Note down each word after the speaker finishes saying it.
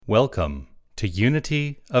Welcome to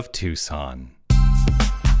Unity of Tucson. The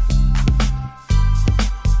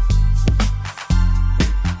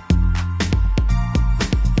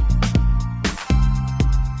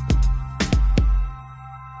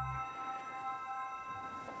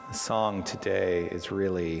song today is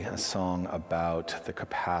really a song about the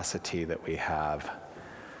capacity that we have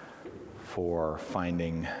for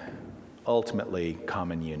finding ultimately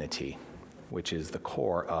common unity, which is the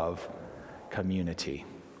core of community.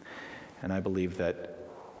 And I believe that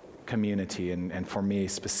community, and for me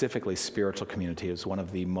specifically spiritual community, is one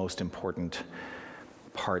of the most important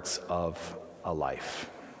parts of a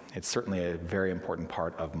life. It's certainly a very important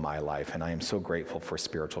part of my life, and I am so grateful for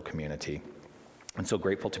spiritual community. I'm so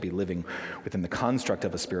grateful to be living within the construct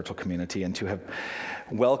of a spiritual community and to have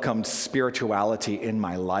welcomed spirituality in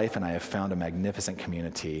my life, and I have found a magnificent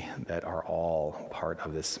community that are all part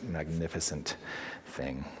of this magnificent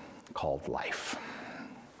thing called life.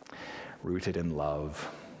 Rooted in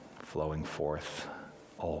love, flowing forth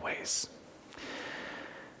always.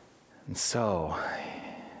 And so,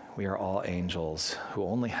 we are all angels who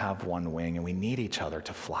only have one wing, and we need each other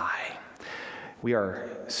to fly. We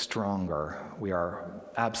are stronger. We are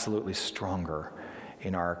absolutely stronger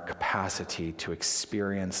in our capacity to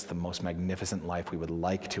experience the most magnificent life we would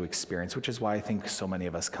like to experience, which is why I think so many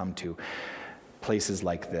of us come to places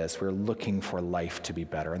like this. We're looking for life to be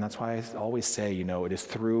better. And that's why I always say, it is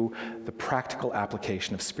through the practical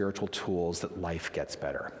application of spiritual tools that life gets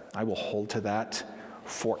better. I will hold to that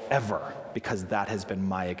forever because that has been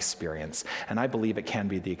my experience. And I believe it can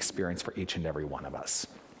be the experience for each and every one of us.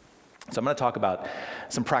 So I'm going to talk about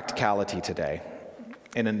some practicality today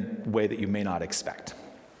in a way that you may not expect.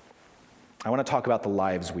 I want to talk about the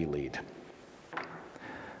lives we lead.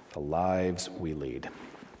 The lives we lead.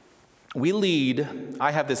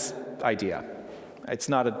 I have this idea. It's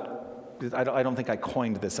not I don't think I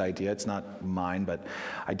coined this idea. It's not mine, but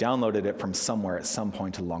I downloaded it from somewhere at some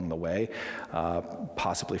point along the way,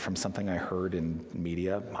 possibly from something I heard in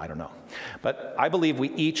media. I don't know. But I believe we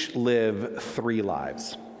each live 3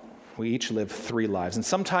 lives. We each live 3 lives, and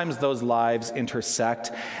sometimes those lives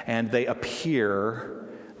intersect and they appear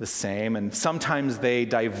the same, and sometimes they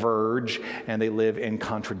diverge and they live in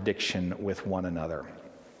contradiction with one another.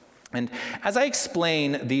 And as I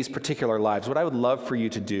explain these particular lives, what I would love for you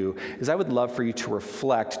to do is I would love for you to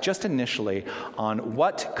reflect just initially on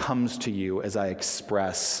what comes to you as I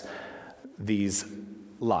express these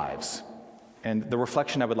lives. And the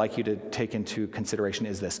reflection I would like you to take into consideration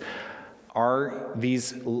is this. Are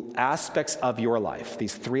these aspects of your life,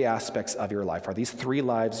 these 3 aspects of your life, are these 3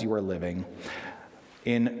 lives you are living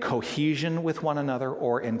in cohesion with one another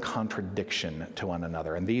or in contradiction to one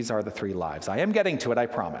another? And these are the 3 lives. I am getting to it, I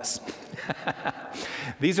promise.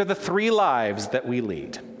 These are the 3 lives that we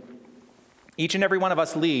lead. Each and every one of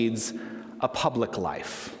us leads a public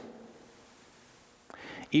life.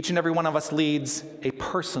 Each and every one of us leads a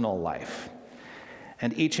personal life.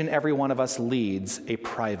 And each and every one of us leads a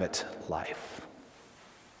private life.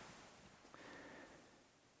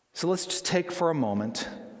 So let's just take for a moment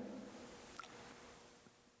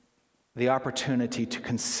the opportunity to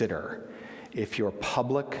consider if your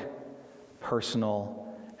public,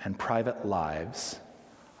 personal, and private lives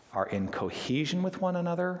are in cohesion with one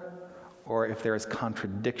another, or if there is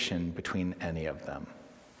contradiction between any of them.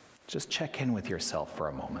 Just check in with yourself for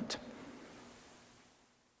a moment.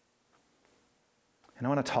 And I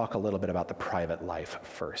want to talk a little bit about the private life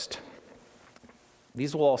first.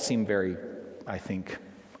 These will all seem very, I think,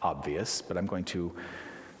 obvious, but I'm going to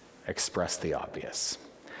express the obvious.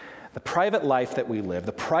 The private life that we live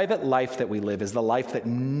is the life that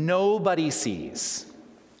nobody sees.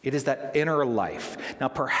 It is that inner life. Now,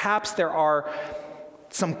 perhaps there are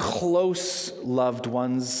some close loved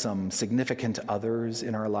ones, some significant others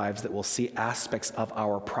in our lives that will see aspects of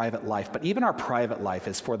our private life, but even our private life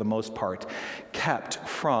is, for the most part, kept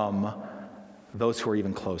from those who are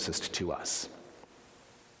even closest to us.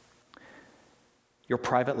 Your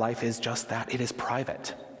private life is just that. It is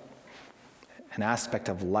private. An aspect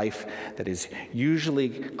of life that is usually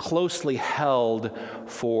closely held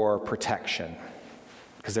for protection.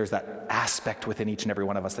 Because there's that aspect within each and every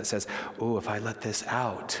one of us that says, oh, if I let this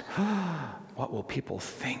out, what will people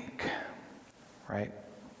think? Right?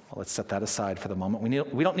 Well, let's set that aside for the moment.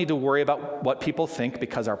 We don't need to worry about what people think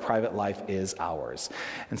because our private life is ours.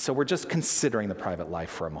 And so we're just considering the private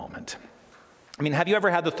life for a moment. I mean, have you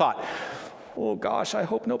ever had the thought, oh gosh, I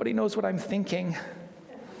hope nobody knows what I'm thinking?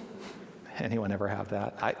 Anyone ever have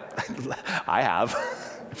that? I have.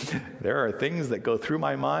 There are things that go through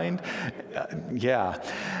my mind.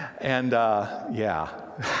 And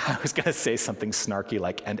I was going to say something snarky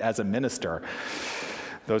like, and as a minister,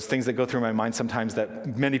 Those things that go through my mind sometimes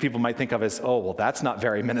that many people might think of as, oh, well, that's not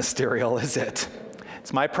very ministerial, is it?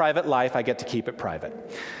 It's my private life. I get to keep it private.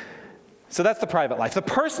 So that's the private life. The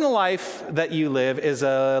personal life that you live is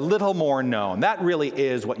a little more known. That really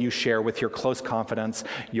is what you share with your close confidants,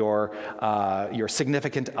 your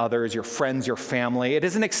significant others, your friends, your family. It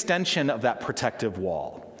is an extension of that protective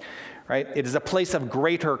wall. Right? It is a place of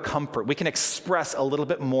greater comfort. We can express a little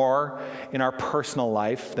bit more in our personal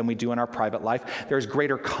life than we do in our private life. There's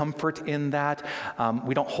greater comfort in that.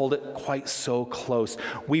 We don't hold it quite so close.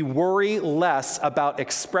 We worry less about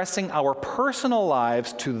expressing our personal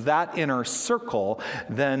lives to that inner circle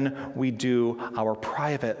than we do our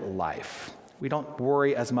private life. We don't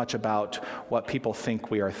worry as much about what people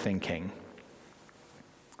think we are thinking.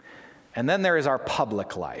 And then there is our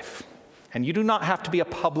public life. And you do not have to be a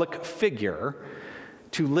public figure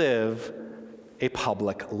to live a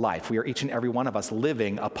public life. We are each and every one of us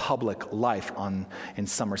living a public life in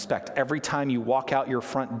some respect. Every time you walk out your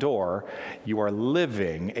front door, you are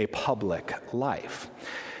living a public life.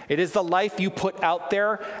 It is the life you put out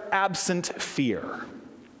there absent fear.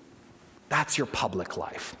 That's your public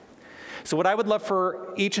life. So what I would love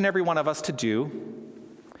for each and every one of us to do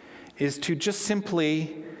is to just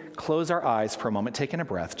simply close our eyes for a moment, take in a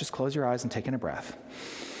breath. Just close your eyes and take in a breath.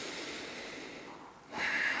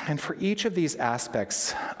 And for each of these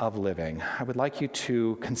aspects of living, I would like you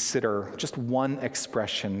to consider just one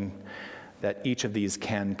expression that each of these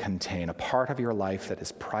can contain, a part of your life that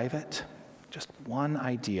is private, just one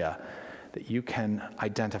idea that you can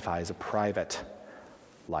identify as a private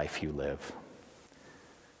life you live.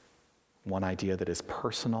 One idea that is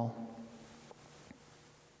personal,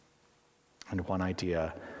 and one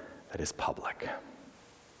idea that is public.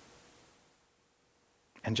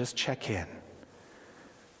 And just check in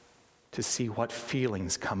to see what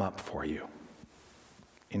feelings come up for you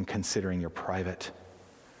in considering your private,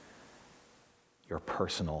 your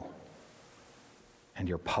personal, and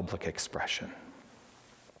your public expression.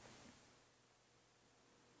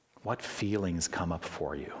 What feelings come up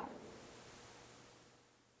for you?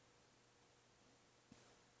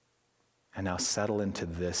 And now settle into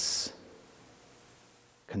this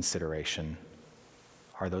consideration.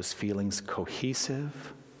 Are those feelings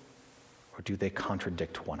cohesive, or do they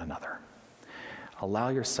contradict one another? Allow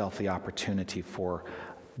yourself the opportunity for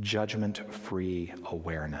judgment-free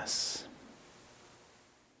awareness.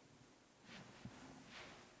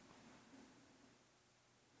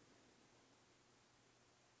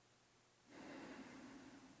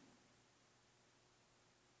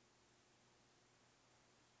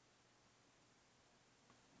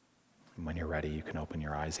 And when you're ready, you can open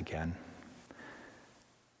your eyes again.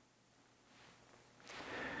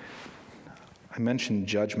 I mentioned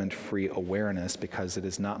judgment-free awareness because it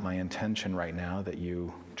is not my intention right now that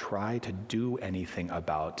you try to do anything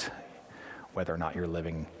about whether or not you're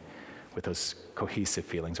living with those cohesive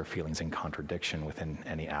feelings or feelings in contradiction within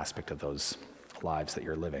any aspect of those lives that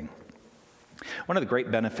you're living. One of the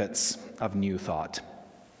great benefits of New Thought,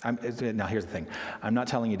 now here's the thing, I'm not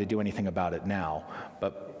telling you to do anything about it now,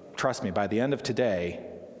 but trust me, by the end of today,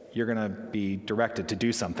 you're going to be directed to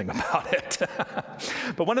do something about it.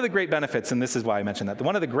 But one of the great benefits, and this is why I mentioned that,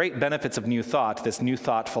 one of the great benefits of New Thought, this New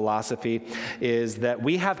Thought philosophy, is that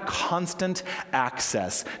we have constant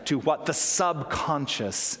access to what the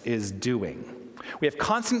subconscious is doing. We have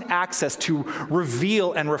constant access to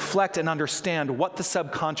reveal and reflect and understand what the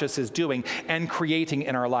subconscious is doing and creating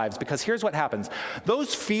in our lives. Because here's what happens.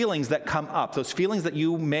 Those feelings that come up, those feelings that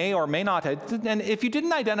you may or may not, and if you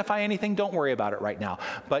didn't identify anything, don't worry about it right now.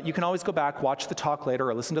 But you can always go back, watch the talk later,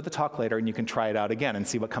 or listen to the talk later, and you can try it out again and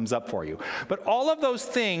see what comes up for you. But all of those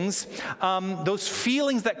things, those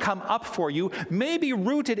feelings that come up for you may be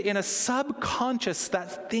rooted in a subconscious,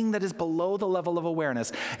 that thing that is below the level of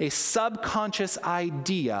awareness, a subconscious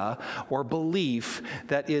idea or belief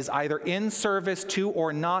that is either in service to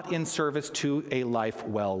or not in service to a life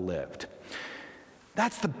well lived.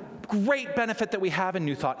 That's the great benefit that we have in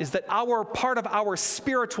New Thought, is that part of our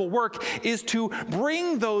spiritual work is to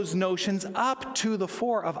bring those notions up to the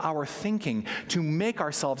fore of our thinking, to make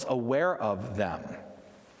ourselves aware of them.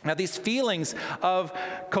 Now, these feelings of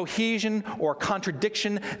cohesion or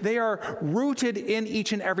contradiction, they are rooted in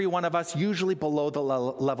each and every one of us, usually below the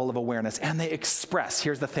level of awareness, and they express,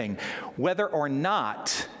 here's the thing, whether or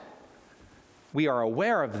not we are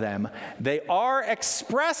aware of them, they are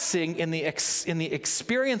expressing in the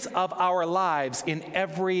experience of our lives in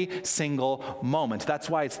every single moment. That's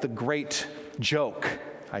why it's the great joke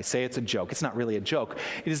I say it's a joke. It's not really a joke.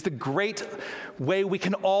 It is the great way we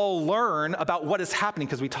can all learn about what is happening,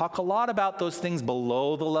 because we talk a lot about those things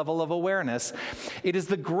below the level of awareness. It is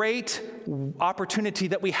the great opportunity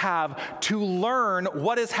that we have to learn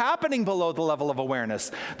what is happening below the level of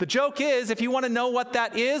awareness. The joke is, if you want to know what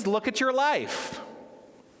that is, look at your life.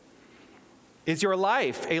 Is your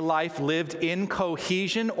life a life lived in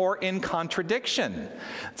cohesion or in contradiction?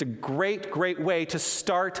 It's a great, great way to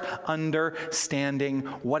start understanding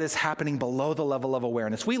what is happening below the level of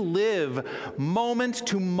awareness. We live moment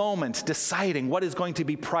to moment deciding what is going to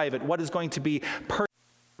be private, what is going to be personal,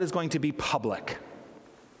 what is going to be public.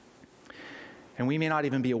 And we may not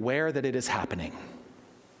even be aware that it is happening.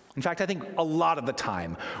 In fact, I think a lot of the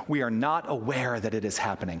time we are not aware that it is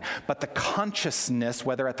happening. But the consciousness,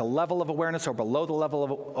 whether at the level of awareness or below the level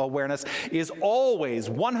of awareness, is always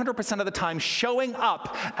 100% of the time showing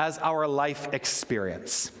up as our life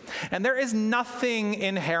experience. And there is nothing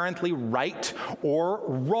inherently right or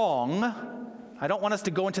wrong. I don't want us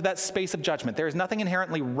to go into that space of judgment. There is nothing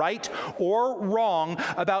inherently right or wrong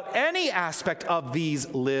about any aspect of these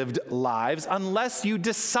lived lives unless you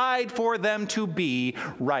decide for them to be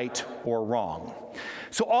right or wrong.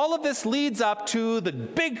 So all of this leads up to the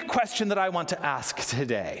big question that I want to ask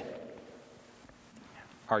today.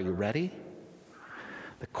 Are you ready?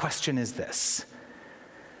 The question is this: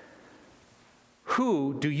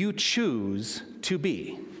 who do you choose to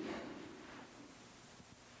be?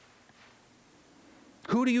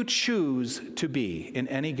 Who do you choose to be in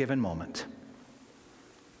any given moment?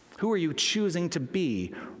 Who are you choosing to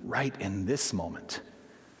be right in this moment?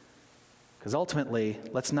 Because ultimately,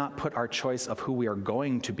 let's not put our choice of who we are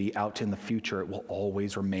going to be out in the future. It will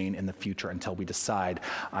always remain in the future until we decide,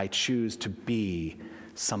 I choose to be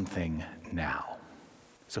something now.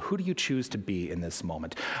 So who do you choose to be in this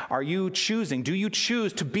moment? Do you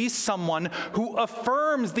choose to be someone who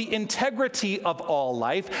affirms the integrity of all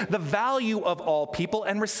life, the value of all people,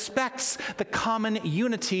 and respects the common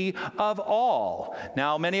unity of all?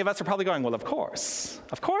 Now, many of us are probably going, well, of course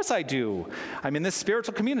I do. I'm in this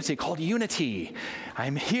spiritual community called Unity.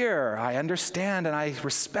 I'm here, I understand, and I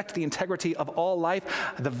respect the integrity of all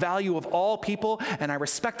life, the value of all people, and I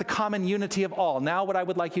respect the common unity of all. Now, what I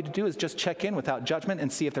would like you to do is just check in without judgment and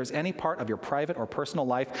see if there's any part of your private or personal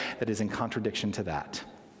life that is in contradiction to that.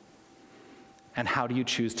 And how do you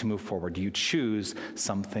choose to move forward? Do you choose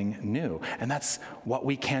something new? And that's what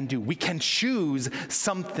we can do. We can choose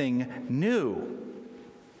something new.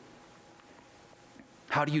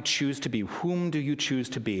 How do you choose to be? Whom do you choose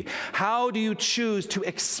to be? How do you choose to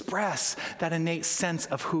express that innate sense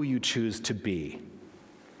of who you choose to be?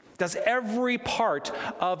 Does every part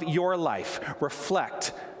of your life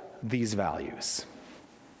reflect these values?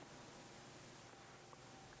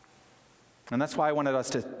 And that's why I wanted us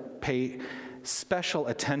to pay special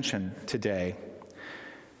attention today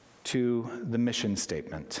to the mission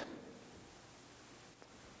statement.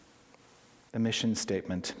 The mission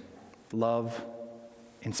statement: love,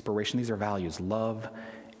 inspiration. These are values: love,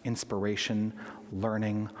 inspiration,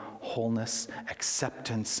 learning, wholeness,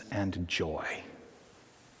 acceptance, and joy.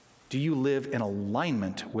 Do you live in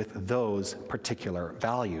alignment with those particular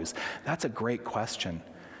values? That's a great question.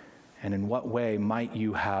 And in what way might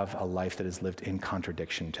you have a life that is lived in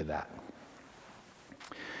contradiction to that?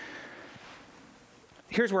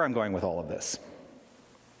 Here's where I'm going with all of this.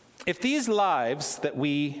 If these lives that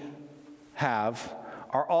we have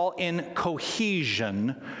are all in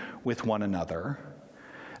cohesion with one another,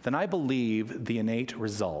 then I believe the innate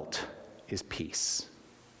result is peace.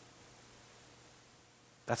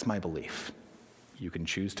 That's my belief. You can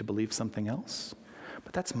choose to believe something else,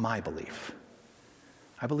 but that's my belief.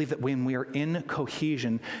 I believe that when we are in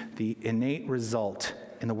cohesion, the innate result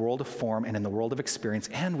in the world of form and in the world of experience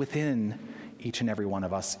and within each and every one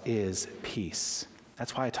of us is peace.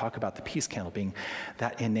 That's why I talk about the peace candle being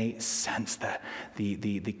that innate sense, that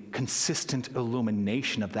the consistent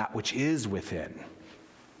illumination of that which is within.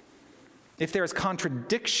 If there is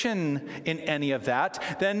contradiction in any of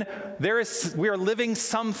that, then we are living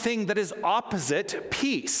something that is opposite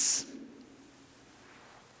peace.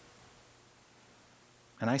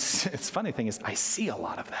 And it's funny thing is, I see a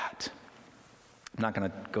lot of that. I'm not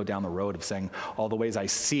going to go down the road of saying all the ways I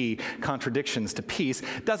see contradictions to peace.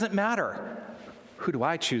 Doesn't matter. Who do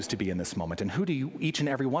I choose to be in this moment? And who do each and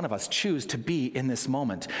every one of us choose to be in this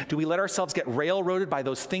moment? Do we let ourselves get railroaded by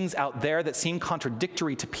those things out there that seem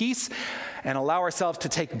contradictory to peace and allow ourselves to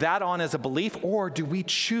take that on as a belief? Or do we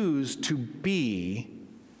choose to be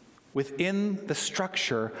within the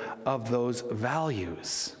structure of those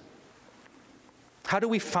values? How do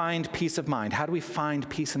we find peace of mind? How do we find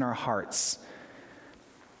peace in our hearts?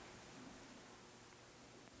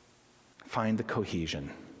 find the cohesion.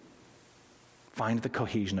 Find the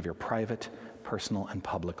cohesion of your private, personal, and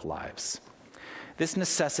public lives. This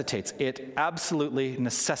it absolutely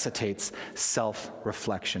necessitates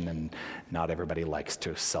self-reflection, and not everybody likes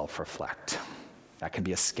to self-reflect. That can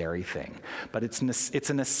be a scary thing. But it's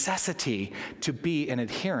a necessity to be an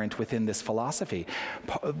adherent within this philosophy.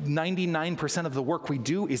 99% of the work we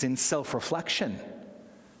do is in self-reflection.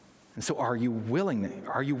 And so are you willing?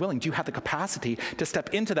 Do you have the capacity to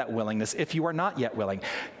step into that willingness if you are not yet willing?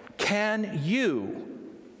 Can you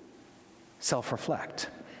self-reflect?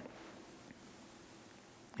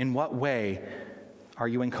 In what way are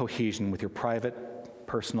you in cohesion with your private,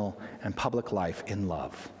 personal, and public life in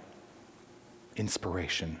love,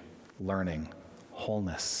 inspiration, learning,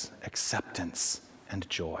 wholeness, acceptance, and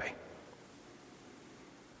joy?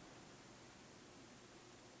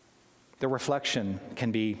 The reflection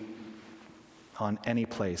can be on any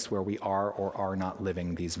place where we are or are not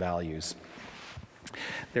living these values.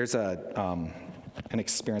 There's an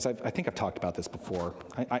experience. I think I've talked about this before.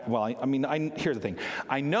 Here's the thing.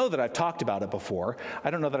 I know that I've talked about it before. I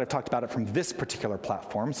don't know that I've talked about it from this particular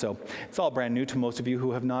platform, so it's all brand new to most of you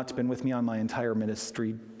who have not been with me on my entire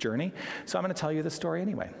ministry journey. So I'm going to tell you this story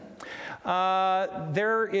anyway.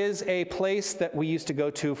 There is a place that we used to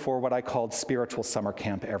go to for what I called spiritual summer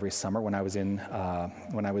camp every summer when I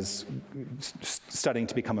was studying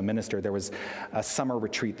to become a minister. There was a summer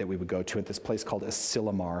retreat that we would go to at this place called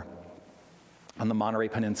Asilomar on the Monterey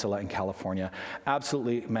Peninsula in California.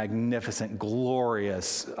 Absolutely magnificent,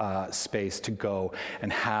 glorious space to go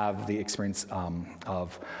and have the experience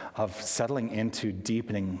of settling into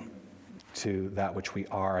deepening to that which we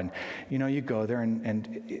are. And you go there,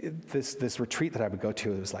 and this retreat that I would go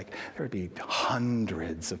to, it was like there would be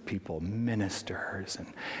hundreds of people, ministers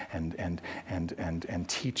and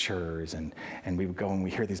teachers, and we would go and we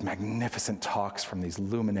hear these magnificent talks from these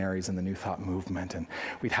luminaries in the New Thought movement, and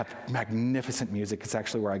we'd have magnificent music. It's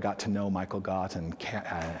actually where I got to know Michael Gott and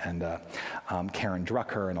Karen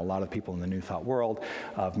Drucker and a lot of people in the New Thought world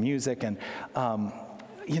of music, and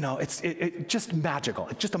it's just magical.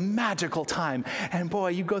 It's just a magical time. And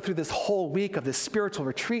boy, you go through this whole week of this spiritual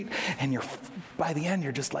retreat, and by the end,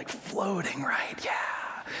 you're just like floating, right?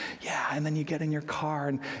 Yeah. And then you get in your car,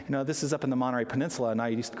 and this is up in the Monterey Peninsula, and I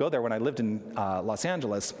used to go there when I lived in Los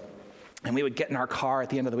Angeles. And we would get in our car at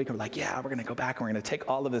the end of the week, and we're like, we're going to go back, and we're going to take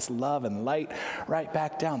all of this love and light right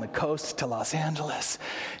back down the coast to Los Angeles.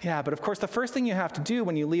 Yeah, but of course, the first thing you have to do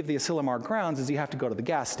when you leave the Asilomar grounds is you have to go to the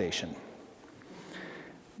gas station,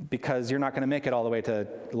 because you're not going to make it all the way to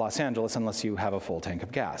Los Angeles unless you have a full tank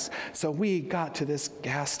of gas. So we got to this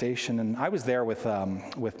gas station, and I was there with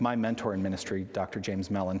my mentor in ministry, Dr.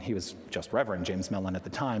 James Mellon. He was just Reverend James Mellon at the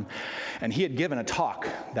time, and he had given a talk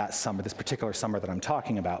that summer, this particular summer that I'm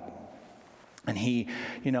talking about. And he,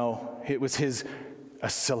 it was his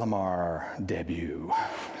Asilomar debut.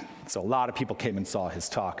 So a lot of people came and saw his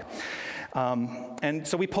talk. And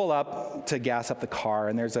so we pull up to gas up the car,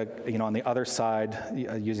 and there's on the other side,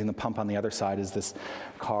 using the pump on the other side, is this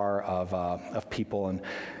car of people, and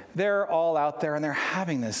they're all out there, and they're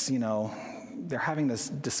having this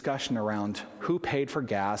discussion around who paid for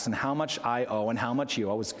gas and how much I owe and how much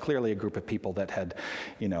you owe. It was clearly a group of people that had,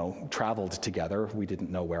 traveled together. We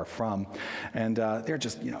didn't know where from. And they're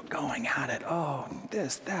just, going at it. Oh,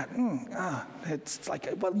 this, that, It's like,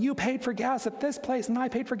 well, you paid for gas at this place and I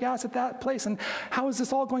paid for gas at that place. And how is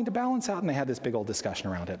this all going to balance out? And they had this big old discussion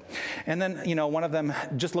around it. And then, one of them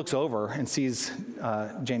just looks over and sees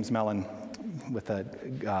James Mellon with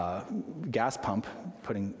a gas pump,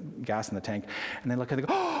 putting gas in the tank, and they look at it and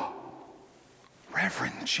go, "Oh,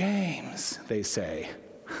 Reverend James," they say.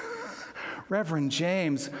 "Reverend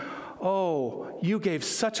James, oh, you gave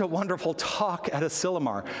such a wonderful talk at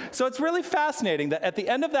Asilomar." So it's really fascinating that at the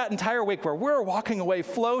end of that entire week where we're walking away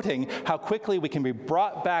floating, how quickly we can be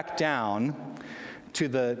brought back down to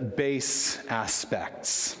the base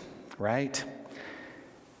aspects, right?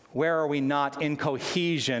 Where are we not in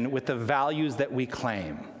cohesion with the values that we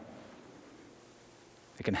claim?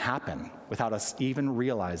 It can happen without us even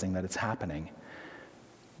realizing that it's happening.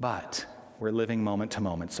 But we're living moment to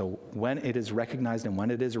moment. So when it is recognized and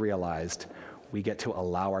when it is realized, we get to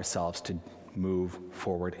allow ourselves to move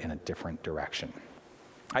forward in a different direction.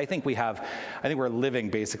 I think we're living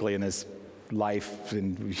basically in this life,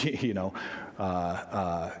 and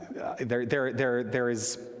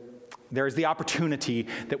there is the opportunity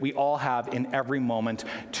that we all have in every moment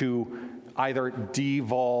to either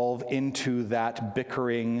devolve into that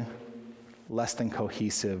bickering, less than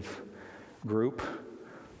cohesive group,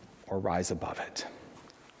 or rise above it.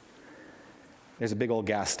 There's a big old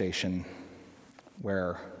gas station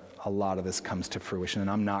where a lot of this comes to fruition. And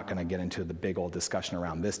I'm not going to get into the big old discussion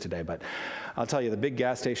around this today, but I'll tell you, the big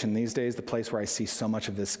gas station these days, the place where I see so much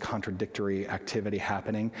of this contradictory activity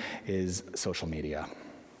happening, is social media.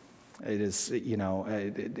 It is,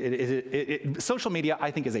 social media, I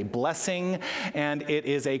think, is a blessing and it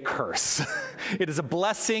is a curse. It is a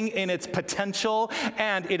blessing in its potential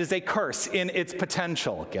and it is a curse in its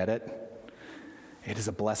potential. Get it? It is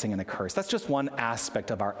a blessing and a curse. That's just one aspect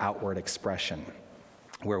of our outward expression,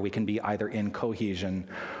 where we can be either in cohesion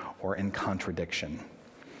or in contradiction.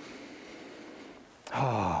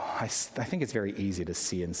 I think it's very easy to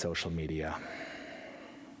see in social media.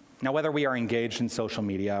 Now, whether we are engaged in social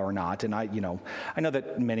media or not, and I know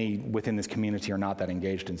that many within this community are not that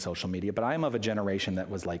engaged in social media, but I am of a generation that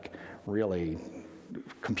was like really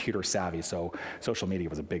computer savvy, so social media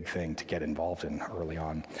was a big thing to get involved in early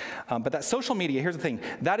on. But that social media, here's the thing,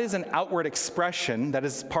 that is an outward expression that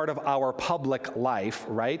is part of our public life,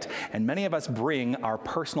 right? And many of us bring our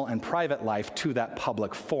personal and private life to that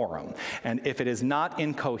public forum. And if it is not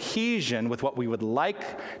in cohesion with what we would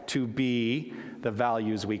like to be the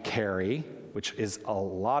values we carry, which is a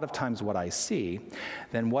lot of times what I see,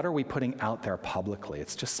 then what are we putting out there publicly?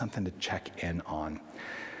 It's just something to check in on.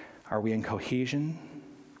 Are we in cohesion?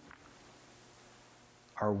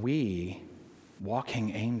 Are we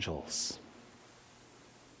walking angels?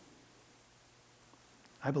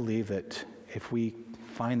 I believe that if we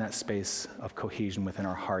find that space of cohesion within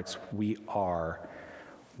our hearts, we are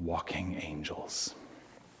walking angels.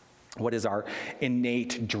 What is our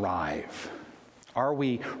innate drive? Are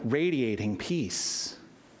we radiating peace?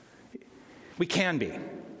 We can be.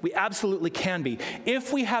 We absolutely can be,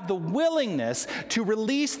 if we have the willingness to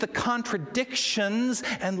release the contradictions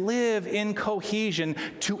and live in cohesion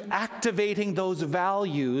to activating those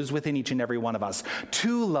values within each and every one of us,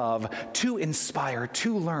 to love, to inspire,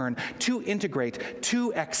 to learn, to integrate,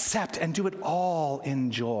 to accept, and do it all in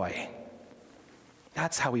joy.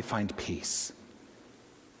 That's how we find peace.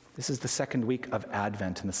 This is the second week of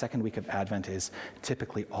Advent, and the second week of Advent is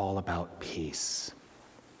typically all about peace.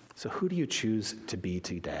 So who do you choose to be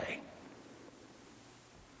today?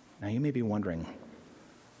 Now you may be wondering,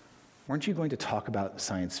 weren't you going to talk about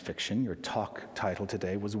science fiction? Your talk title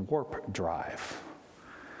today was Warp Drive.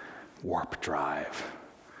 Warp Drive.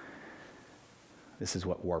 This is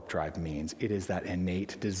what warp drive means. It is that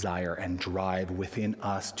innate desire and drive within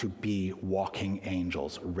us to be walking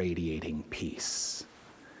angels, radiating peace.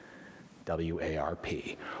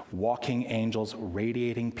 W-A-R-P. Walking angels,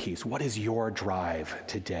 radiating peace. What is your drive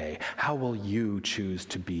today? How will you choose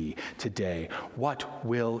to be today? What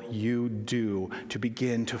will you do to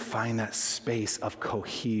begin to find that space of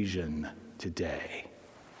cohesion today?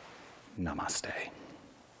 Namaste.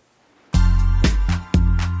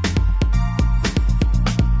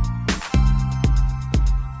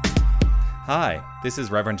 Hi, this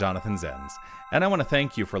is Reverend Jonathan Zenz, and I want to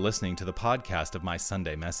thank you for listening to the podcast of my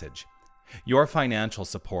Sunday message. Your financial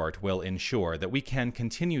support will ensure that we can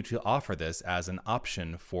continue to offer this as an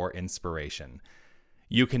option for inspiration.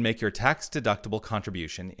 You can make your tax-deductible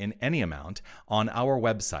contribution in any amount on our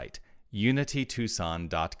website,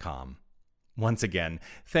 unitytucson.com. Once again,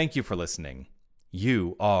 thank you for listening.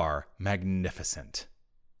 You are magnificent.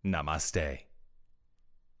 Namaste.